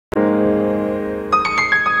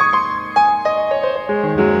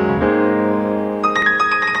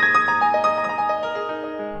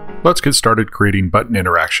Let's get started creating button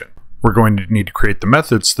interaction. We're going to need to create the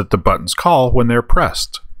methods that the buttons call when they're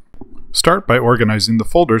pressed. Start by organizing the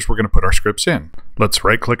folders we're going to put our scripts in. Let's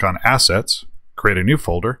right-click on Assets, create a new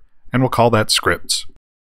folder, and we'll call that Scripts.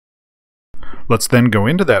 Let's then go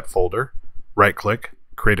into that folder, right-click,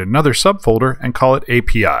 create another subfolder, and call it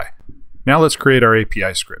API. Now let's create our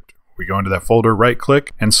API script. We go into that folder,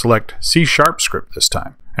 right-click, and select C# script this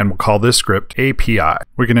time, and we'll call this script API.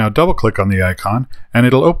 We can now double-click on the icon, and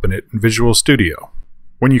it'll open it in Visual Studio.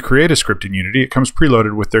 When you create a script in Unity, it comes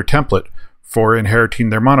preloaded with their template for inheriting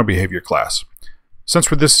their monobehavior class. Since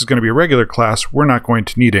this is going to be a regular class, we're not going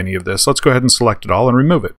to need any of this. Let's go ahead and select it all and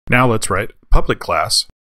remove it. Now let's write public class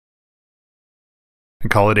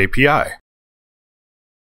and call it API.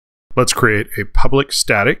 Let's create a public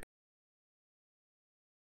static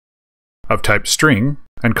of type string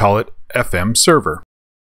and call it FM Server.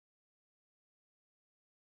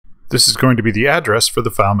 This is going to be the address for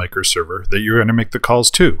the FileMaker server that you're going to make the calls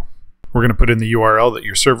to. We're going to put in the URL that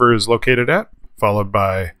your server is located at, followed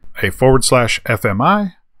by a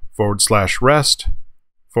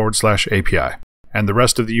 /FMI/REST/API. And the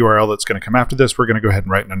rest of the URL that's going to come after this, we're going to go ahead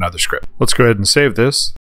and write in another script. Let's go ahead and save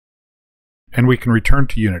this, and we can return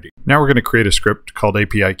to Unity. Now we're going to create a script called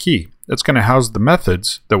API Key. It's going to house the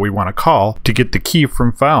methods that we want to call to get the key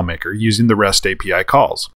from FileMaker using the REST API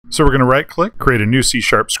calls. So we're going to right-click, create a new C#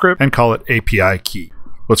 script, and call it API Key.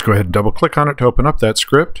 Let's go ahead and double-click on it to open up that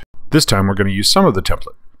script. This time we're going to use some of the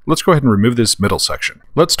template. Let's go ahead and remove this middle section.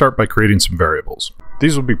 Let's start by creating some variables.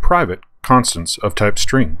 These will be private constants of type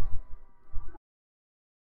string.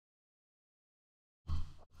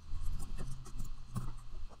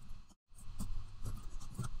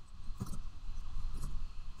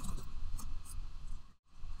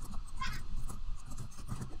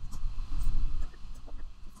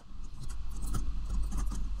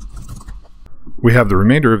 We have the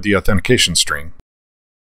remainder of the authentication string.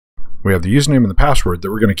 We have the username and the password that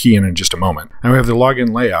we're going to key in just a moment. And we have the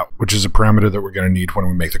login layout, which is a parameter that we're going to need when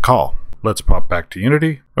we make the call. Let's pop back to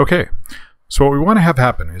Unity. Okay, so what we want to have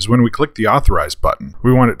happen is when we click the Authorize button,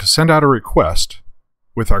 we want it to send out a request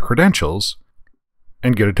with our credentials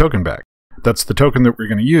and get a token back. That's the token that we're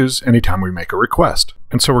going to use anytime we make a request.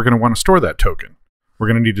 And so we're going to want to store that token. We're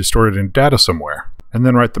going to need to store it in data somewhere, and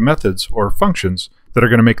then write the methods or functions that are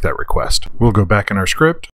going to make that request. We'll go back in our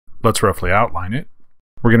script. Let's roughly outline it.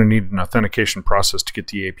 We're going to need an authentication process to get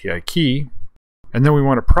the API key, and then we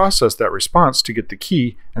want to process that response to get the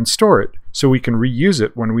key and store it so we can reuse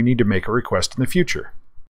it when we need to make a request in the future.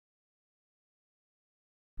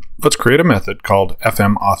 Let's create a method called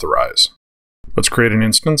FMAuthorize. Let's create an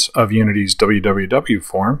instance of Unity's www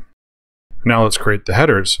form. Now let's create the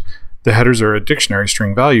headers. The headers are a dictionary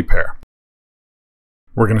string value pair.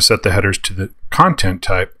 We're going to set the headers to the content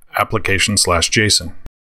type application/JSON.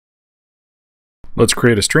 Let's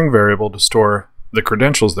create a string variable to store the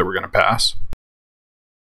credentials that we're going to pass.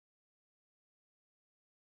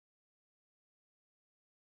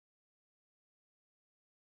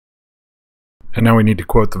 And now we need to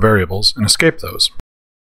quote the variables and escape those.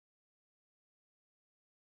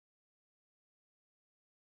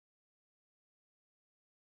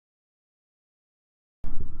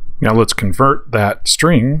 Now let's convert that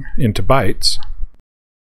string into bytes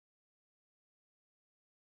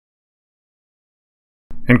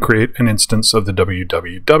and create an instance of the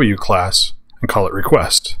www class and call it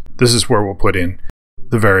request. This is where we'll put in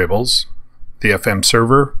the variables, the FM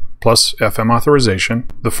server plus FM authorization,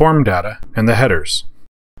 the form data, and the headers.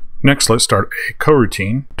 Next, let's start a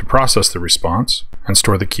coroutine to process the response and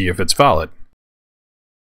store the key if it's valid.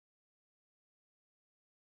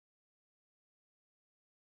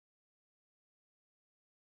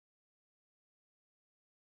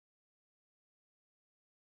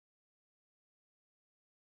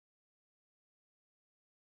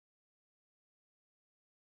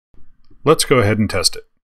 Let's go ahead and test it.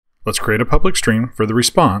 Let's create a public string for the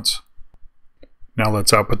response. Now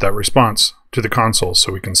let's output that response to the console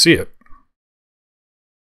so we can see it.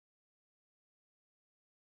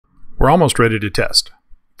 We're almost ready to test.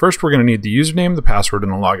 First, we're going to need the username, the password,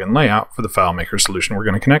 and the login layout for the FileMaker solution we're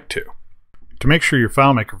going to connect to. To make sure your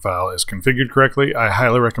FileMaker file is configured correctly, I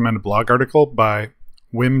highly recommend a blog article by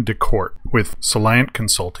Wim Decorte with Soliant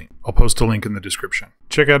Consulting. I'll post a link in the description.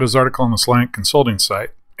 Check out his article on the Soliant Consulting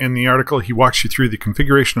site. In the article, he walks you through the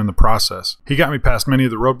configuration and the process. He got me past many of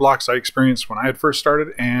the roadblocks I experienced when I had first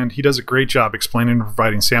started, and he does a great job explaining and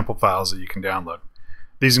providing sample files that you can download.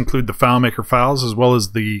 These include the FileMaker files as well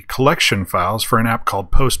as the collection files for an app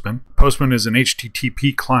called Postman. Postman is an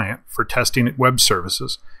HTTP client for testing web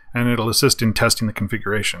services, and it'll assist in testing the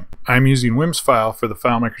configuration. I'm using Wim's file for the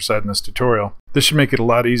FileMaker side in this tutorial. This should make it a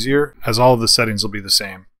lot easier, as all of the settings will be the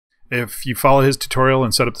same. If you follow his tutorial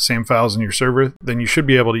and set up the same files in your server, then you should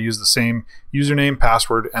be able to use the same username,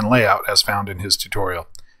 password, and layout as found in his tutorial,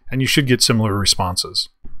 and you should get similar responses.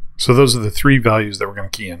 So those are the 3 values that we're going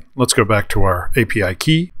to key in. Let's go back to our API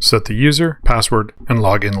key, set the user, password, and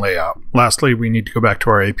login layout. Lastly, we need to go back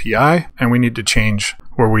to our API, and we need to change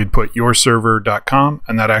where we'd put yourserver.com,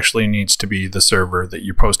 and that actually needs to be the server that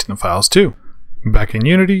you're posting the files to. Back in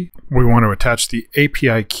Unity, we want to attach the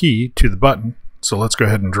API key to the button, so let's go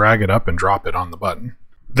ahead and drag it up and drop it on the button.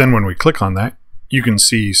 Then when we click on that, you can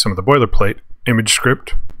see some of the boilerplate, image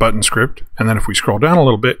script, button script, and then if we scroll down a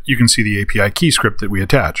little bit, you can see the API key script that we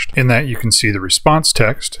attached. In that, you can see the response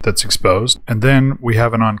text that's exposed, and then we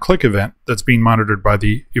have an on-click event that's being monitored by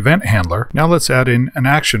the event handler. Now let's add in an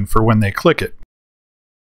action for when they click it.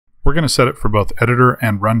 We're going to set it for both editor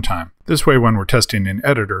and runtime. This way, when we're testing in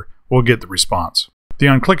editor, we'll get the response. The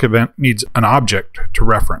on-click event needs an object to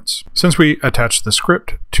reference. Since we attached the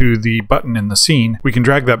script to the button in the scene, we can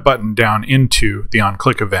drag that button down into the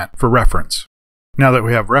on-click event for reference. Now that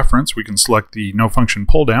we have reference, we can select the no function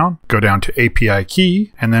pull down, go down to API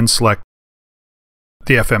key, and then select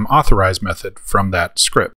the FM authorize method from that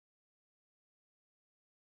script.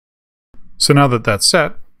 So now that that's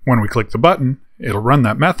set, when we click the button, it'll run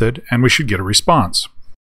that method and we should get a response.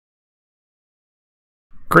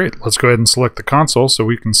 Great, let's go ahead and select the console so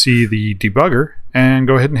we can see the debugger and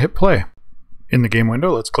go ahead and hit play. In the game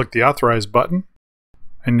window, let's click the authorize button,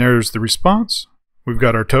 and there's the response. We've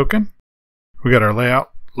got our token. We got our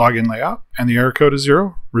layout, login layout, and the error code is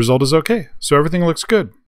 0. Result is okay. So everything looks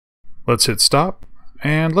good. Let's hit stop,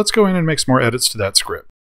 and let's go in and make some more edits to that script.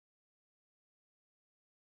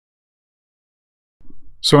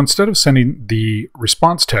 So instead of sending the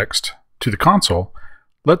response text to the console,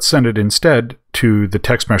 let's send it instead to the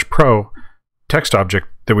TextMesh Pro text object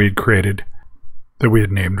that we had created that we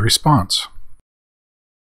had named response.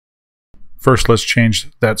 First, let's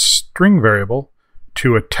change that string variable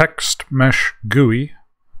to a TextMesh GUI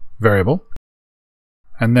variable.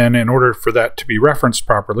 And then in order for that to be referenced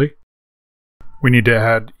properly, we need to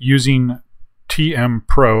add using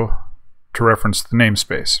tmpro to reference the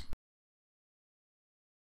namespace.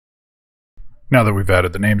 Now that we've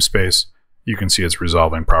added the namespace, you can see it's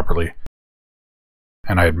resolving properly.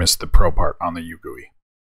 And I had missed the pro part on the UGUI.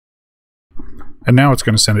 And now it's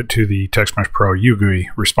going to send it to the TextMesh Pro UGUI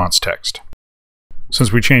response text.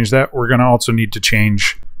 Since we changed that, we're going to also need to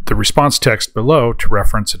change the response text below to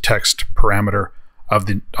reference a text parameter of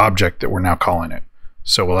the object that we're now calling it.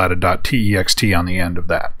 So we'll add a .text on the end of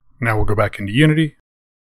that. Now we'll go back into Unity,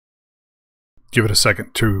 give it a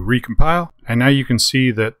second to recompile, and now you can see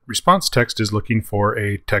that response text is looking for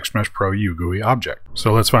a TextMesh Pro UGUI object.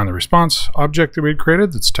 So let's find the response object that we had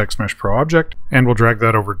created, that's TextMesh Pro object, and we'll drag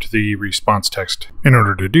that over to the response text. In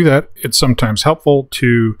order to do that, it's sometimes helpful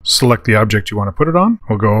to select the object you want to put it on.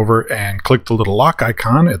 We'll go over and click the little lock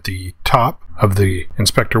icon at the top of the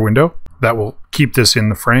inspector window. That will keep this in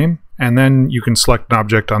the frame, and then you can select an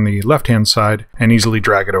object on the left-hand side and easily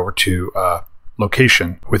drag it over to a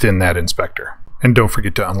location within that inspector. And don't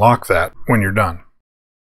forget to unlock that when you're done.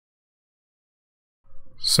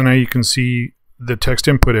 So now you can see the text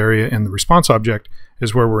input area in the response object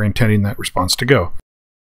is where we're intending that response to go.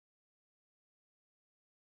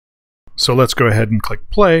 So let's go ahead and click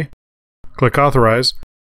play, click authorize,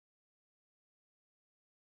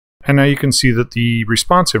 and now you can see that the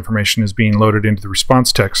response information is being loaded into the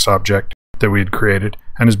response text object that we had created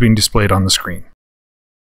and is being displayed on the screen.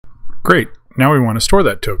 Great. Now we want to store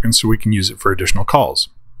that token so we can use it for additional calls.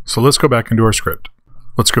 So let's go back into our script.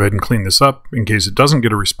 Let's go ahead and clean this up in case it doesn't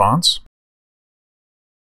get a response.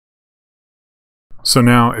 So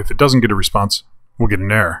now if it doesn't get a response, we'll get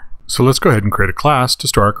an error. So let's go ahead and create a class to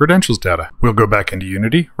store our credentials data. We'll go back into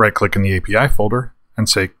Unity, right-click in the API folder, and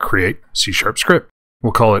say Create C# script.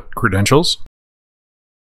 We'll call it Credentials.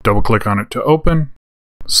 Double-click on it to open.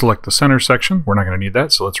 Select the center section. We're not going to need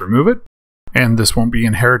that, so let's remove it. And this won't be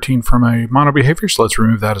inheriting from a mono behavior, so let's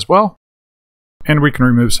remove that as well. And we can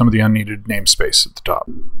remove some of the unneeded namespace at the top.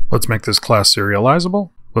 Let's make this class serializable.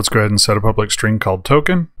 Let's go ahead and set a public string called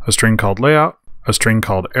token, a string called layout, a string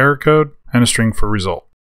called error code, and a string for result.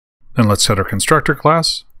 Then let's set our constructor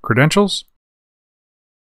class, credentials,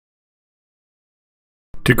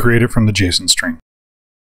 to create it from the JSON string.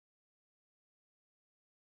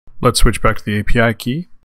 Let's switch back to the API key.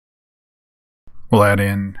 We'll add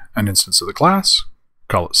in an instance of the class,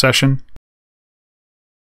 call it session.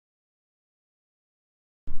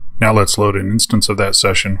 Now let's load an instance of that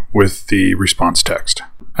session with the response text.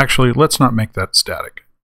 Actually, let's not make that static.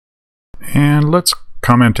 And let's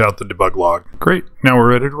comment out the debug log. Great, now we're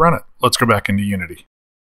ready to run it. Let's go back into Unity.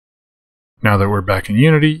 Now that we're back in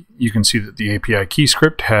Unity, you can see that the API key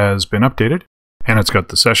script has been updated, and it's got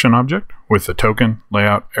the session object with the token,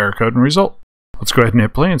 layout, error code, and result. Let's go ahead and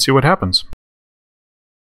hit play and see what happens.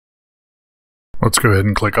 Let's go ahead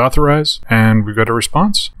and click Authorize, and we've got a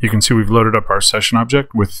response. You can see we've loaded up our session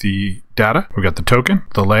object with the data. We've got the token,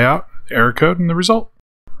 the layout, the error code, and the result.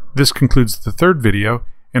 This concludes the third video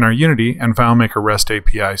in our Unity and FileMaker REST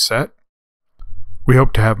API set. We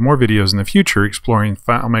hope to have more videos in the future exploring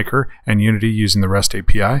FileMaker and Unity using the REST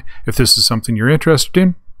API. If this is something you're interested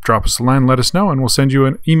in, drop us a line, let us know, and we'll send you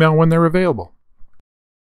an email when they're available.